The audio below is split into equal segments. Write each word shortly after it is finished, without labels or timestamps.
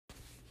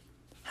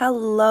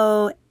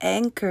Hello,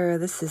 Anchor.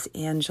 This is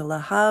Angela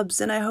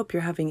Hubbs, and I hope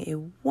you're having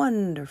a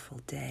wonderful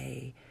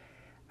day,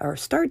 or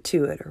start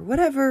to it, or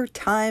whatever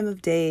time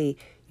of day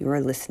you are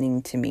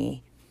listening to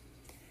me.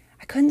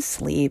 I couldn't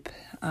sleep.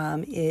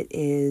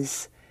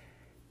 It's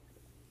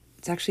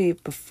actually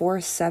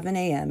before 7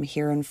 a.m.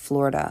 here in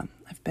Florida.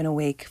 I've been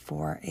awake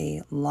for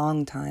a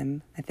long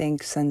time. I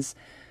think since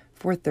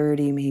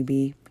 4:30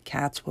 maybe.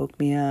 Cats woke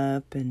me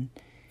up, and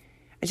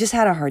I just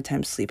had a hard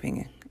time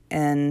sleeping.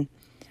 And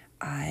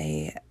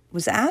I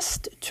was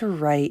asked to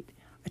write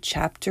a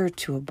chapter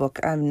to a book.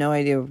 I have no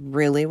idea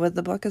really what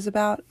the book is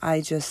about. I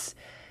just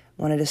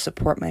wanted to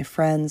support my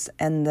friends.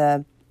 And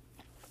the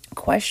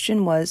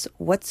question was,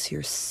 what's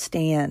your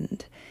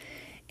stand?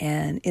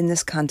 And in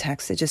this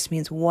context, it just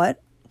means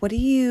what do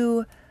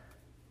you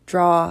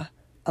draw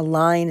a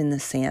line in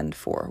the sand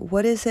for?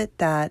 What is it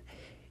that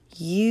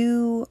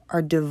you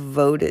are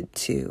devoted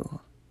to?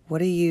 What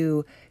are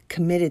you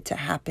committed to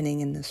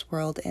happening in this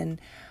world?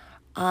 And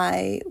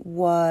I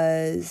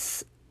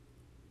was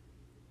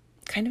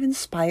kind of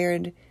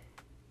inspired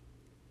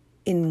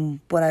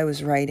in what I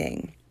was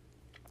writing.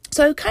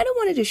 So I kind of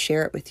wanted to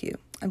share it with you.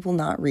 I will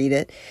not read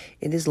it.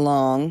 It is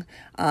long.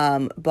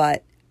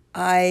 But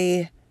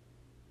I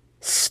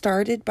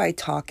started by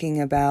talking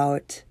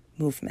about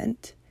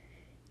movement.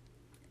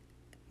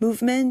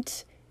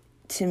 Movement,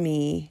 to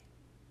me,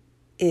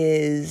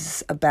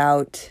 is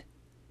about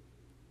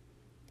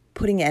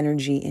putting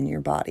energy in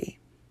your body.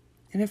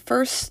 And at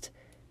first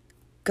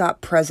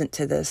got present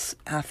to this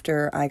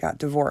after I got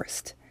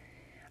divorced.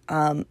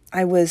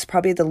 I was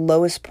probably the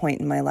lowest point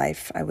in my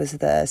life. I was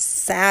the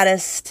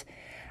saddest.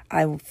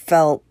 I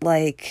felt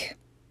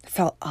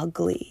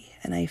ugly,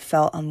 and I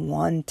felt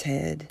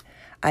unwanted.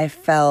 I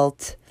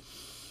felt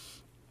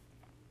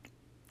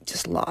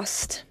just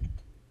lost.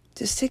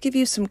 Just to give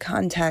you some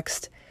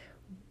context,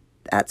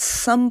 at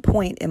some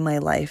point in my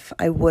life,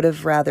 I would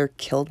have rather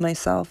killed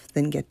myself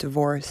than get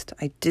divorced.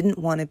 I didn't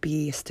want to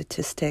be a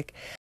statistic.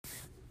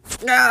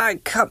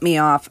 It cut me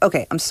off.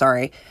 Okay, I'm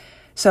sorry.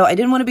 So I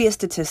didn't want to be a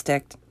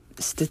statistic.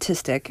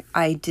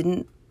 I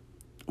didn't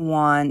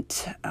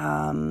want,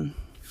 I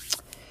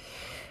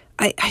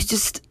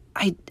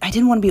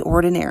didn't want to be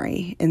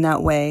ordinary in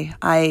that way.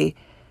 I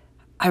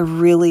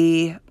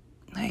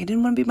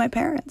didn't want to be my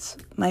parents.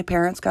 My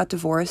parents got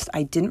divorced.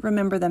 I didn't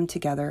remember them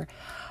together.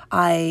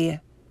 I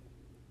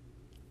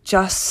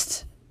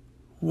just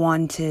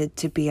wanted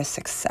to be a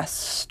success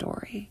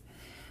story.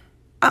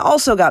 I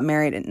also got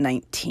married at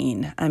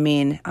 19. I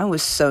mean, I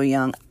was so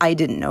young. I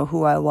didn't know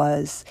who I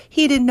was.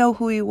 He didn't know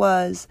who he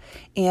was.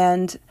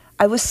 And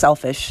I was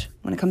selfish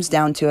when it comes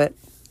down to it.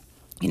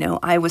 You know,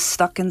 I was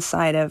stuck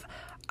inside of,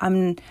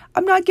 I'm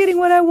not getting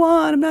what I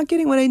want. I'm not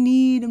getting what I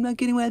need. I'm not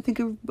getting what I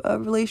think a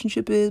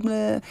relationship is.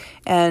 Blah.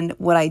 And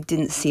what I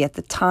didn't see at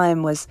the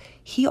time was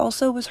he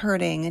also was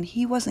hurting, and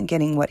he wasn't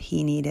getting what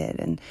he needed.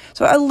 And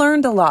so I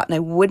learned a lot, and I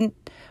wouldn't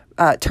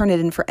turn it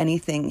in for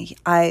anything.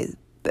 I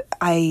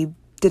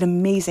did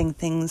amazing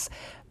things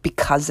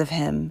because of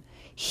him.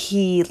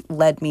 He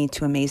led me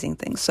to amazing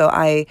things. So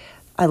I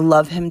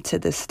love him to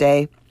this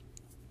day.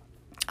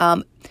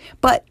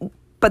 But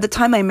by the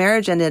time my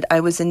marriage ended, I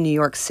was in New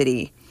York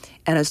City,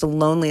 and it was the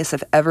loneliest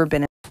I've ever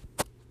been.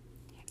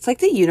 It's like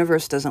the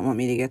universe doesn't want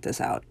me to get this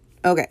out.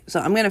 Okay,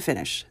 so I'm going to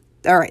finish.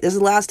 All right, this is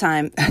the last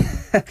time.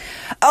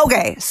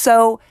 Okay,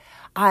 so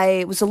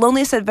I was the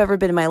loneliest I've ever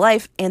been in my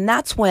life, and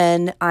that's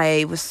when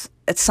I was,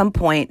 at some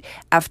point,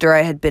 after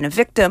I had been a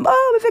victim,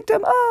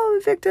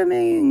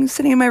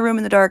 sitting in my room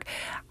in the dark,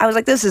 I was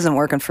like, this isn't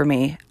working for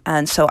me.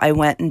 And so I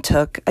went and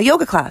took a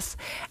yoga class,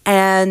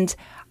 and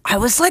I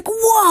was like,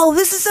 whoa,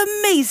 this is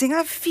amazing.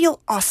 I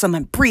feel awesome.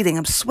 I'm breathing.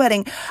 I'm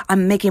sweating.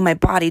 I'm making my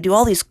body do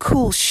all these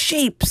cool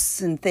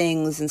shapes and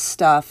things and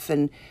stuff.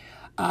 And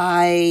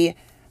I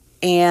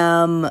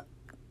am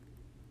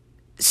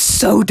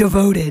so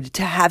devoted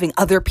to having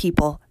other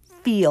people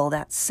feel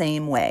that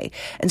same way.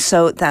 And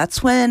so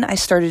that's when I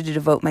started to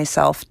devote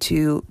myself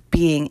to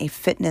being a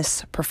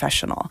fitness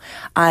professional.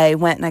 I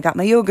went and I got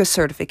my yoga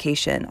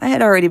certification. I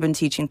had already been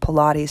teaching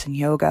Pilates and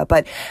yoga,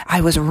 but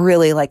I was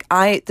really like,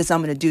 I'm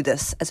going to do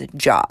this as a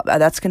job.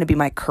 That's going to be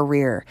my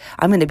career.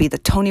 I'm going to be the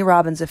Tony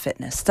Robbins of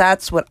fitness.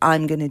 That's what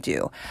I'm going to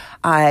do.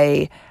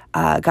 I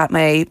got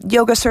my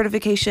yoga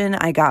certification.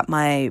 I got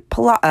my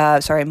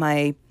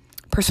my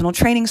personal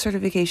training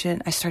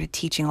certification. I started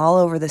teaching all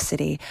over the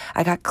city.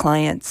 I got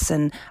clients,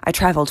 and I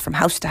traveled from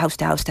house to house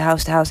to house to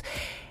house to house.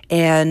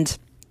 And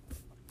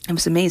it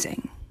was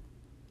amazing.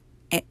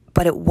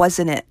 But it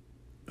wasn't it.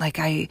 Like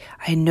I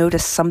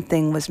noticed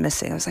something was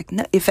missing. I was like,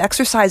 no, if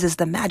exercise is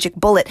the magic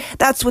bullet,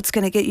 that's what's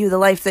going to get you the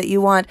life that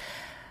you want.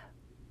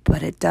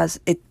 But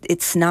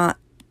it's not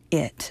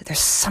it. There's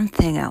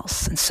something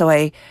else. And so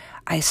I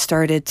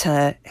started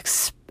to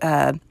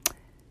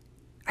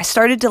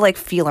like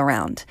feel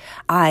around.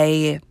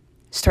 I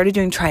started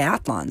doing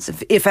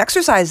triathlons. If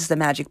exercise is the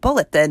magic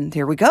bullet, then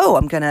here we go.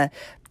 I'm going to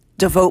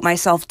devote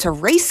myself to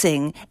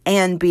racing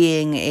and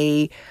being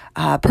a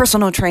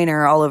personal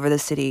trainer all over the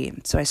city.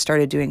 So I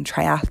started doing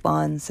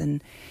triathlons.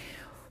 And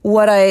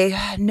what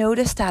I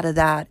noticed out of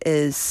that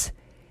is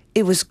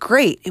it was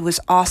great. It was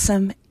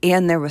awesome.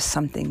 And there was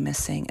something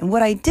missing. And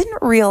what I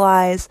didn't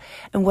realize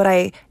and what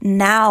I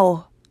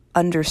now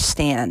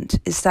understand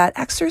is that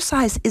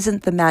exercise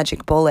isn't the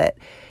magic bullet.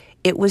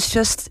 It was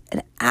just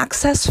an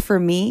access for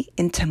me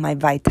into my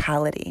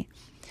vitality.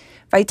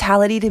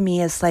 Vitality to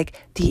me is like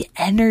the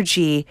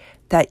energy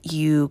that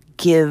you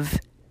give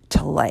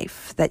to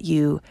life, that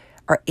you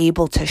are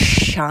able to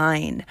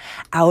shine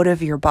out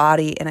of your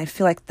body. And I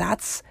feel like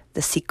that's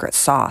the secret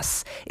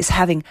sauce, is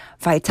having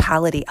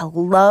vitality, a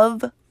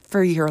love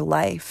for your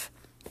life.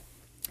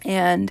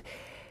 And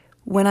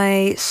when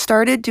I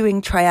started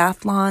doing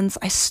triathlons,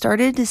 I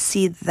started to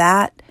see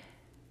that,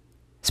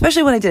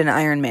 especially when I did an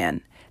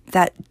Ironman,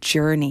 that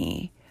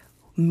journey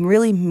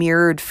really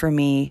mirrored for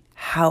me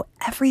how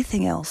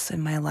everything else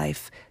in my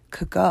life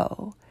could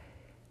go.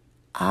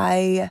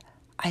 I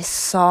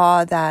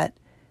saw that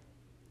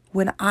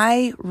when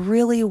I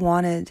really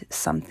wanted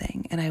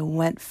something and I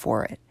went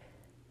for it,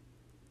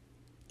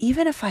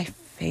 even if I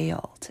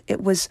failed,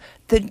 it was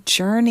the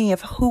journey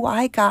of who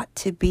I got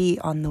to be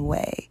on the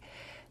way.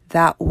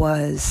 That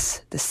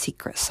was the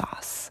secret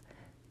sauce.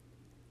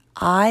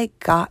 I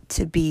got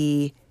to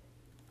be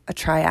a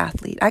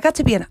triathlete. I got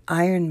to be an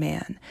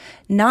Ironman,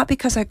 not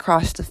because I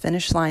crossed the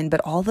finish line,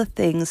 but all the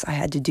things I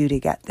had to do to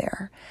get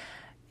there.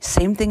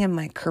 Same thing in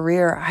my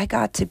career. I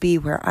got to be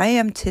where I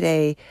am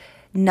today,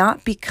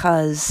 not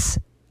because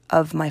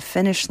of my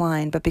finish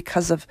line, but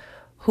because of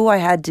who I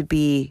had to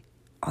be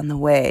on the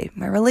way,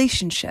 my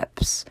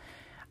relationships,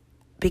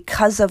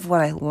 because of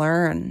what I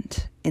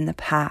learned in the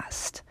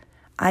past.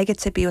 I get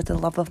to be with the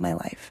love of my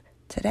life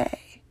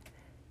today.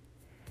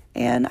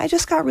 And I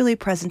just got really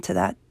present to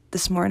that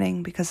this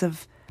morning because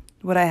of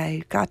what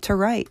I got to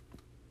write.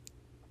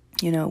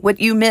 You know, what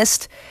you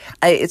missed,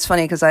 it's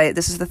funny because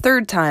this is the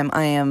third time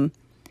I am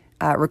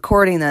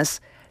recording this.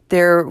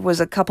 There was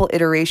a couple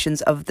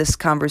iterations of this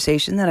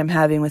conversation that I'm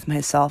having with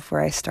myself where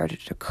I started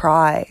to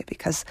cry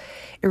because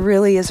it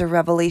really is a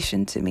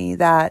revelation to me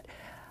that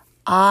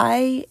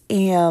I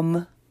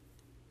am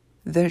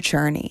the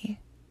journey.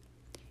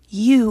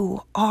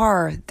 You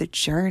are the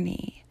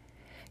journey.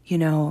 You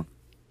know,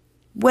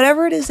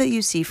 whatever it is that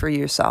you see for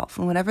yourself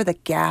and whatever the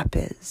gap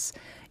is,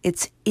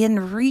 it's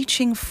in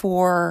reaching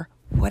for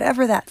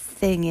whatever that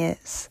thing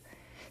is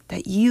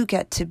that you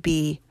get to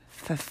be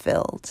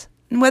fulfilled.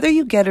 And whether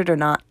you get it or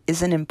not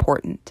isn't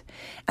important.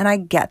 And I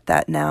get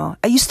that now.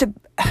 I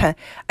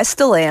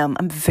still am.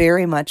 I'm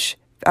very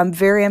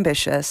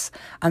ambitious.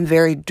 I'm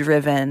very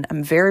driven.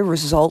 I'm very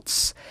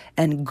results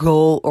and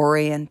goal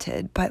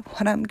oriented. But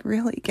what I'm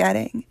really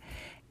getting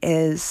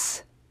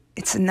is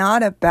it's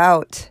not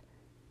about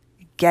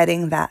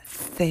getting that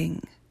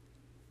thing.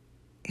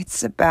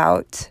 It's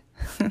about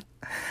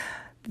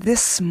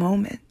this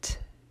moment.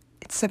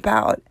 It's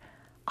about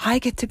I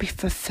get to be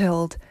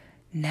fulfilled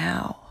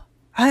now.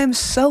 I am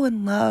so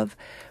in love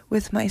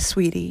with my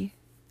sweetie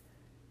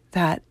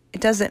that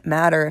it doesn't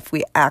matter if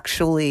we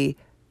actually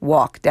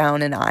walk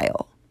down an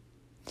aisle.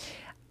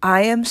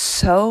 I am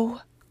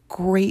so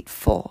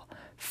grateful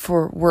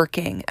for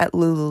working at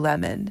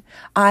Lululemon.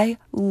 I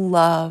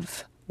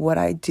love what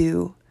I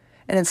do.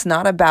 And it's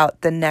not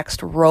about the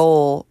next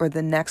role or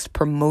the next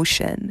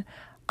promotion.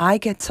 I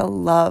get to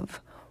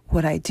love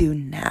what I do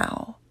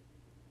now.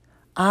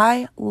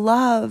 I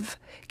love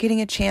getting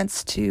a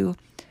chance to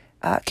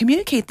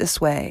communicate this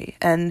way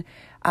and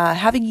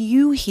having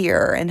you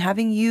here and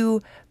having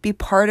you be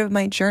part of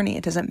my journey.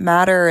 It doesn't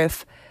matter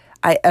if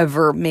I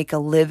ever make a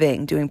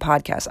living doing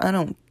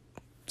podcasts.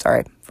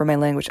 Sorry for my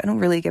language. I don't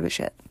really give a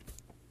shit.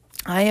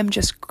 I am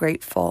just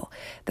grateful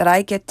that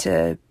I get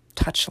to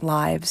touch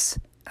lives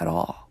at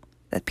all,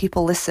 that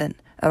people listen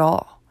at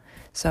all.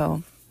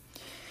 So,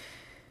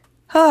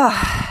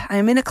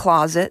 I'm in a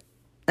closet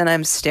and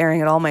I'm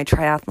staring at all my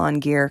triathlon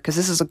gear because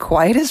this is the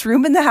quietest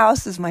room in the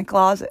house is my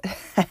closet.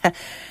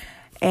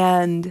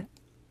 And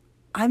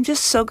I'm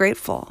just so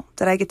grateful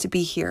that I get to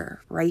be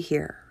here,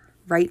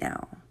 right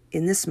now,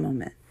 in this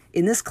moment,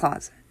 in this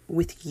closet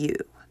with you.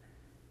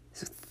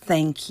 So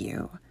thank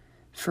you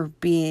for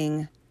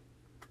being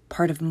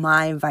part of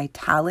my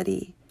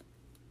vitality.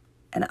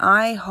 And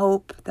I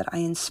hope that I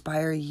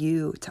inspire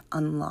you to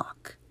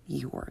unlock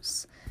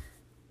yours.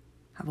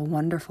 Have a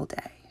wonderful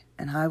day,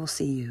 and I will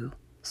see you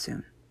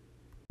soon.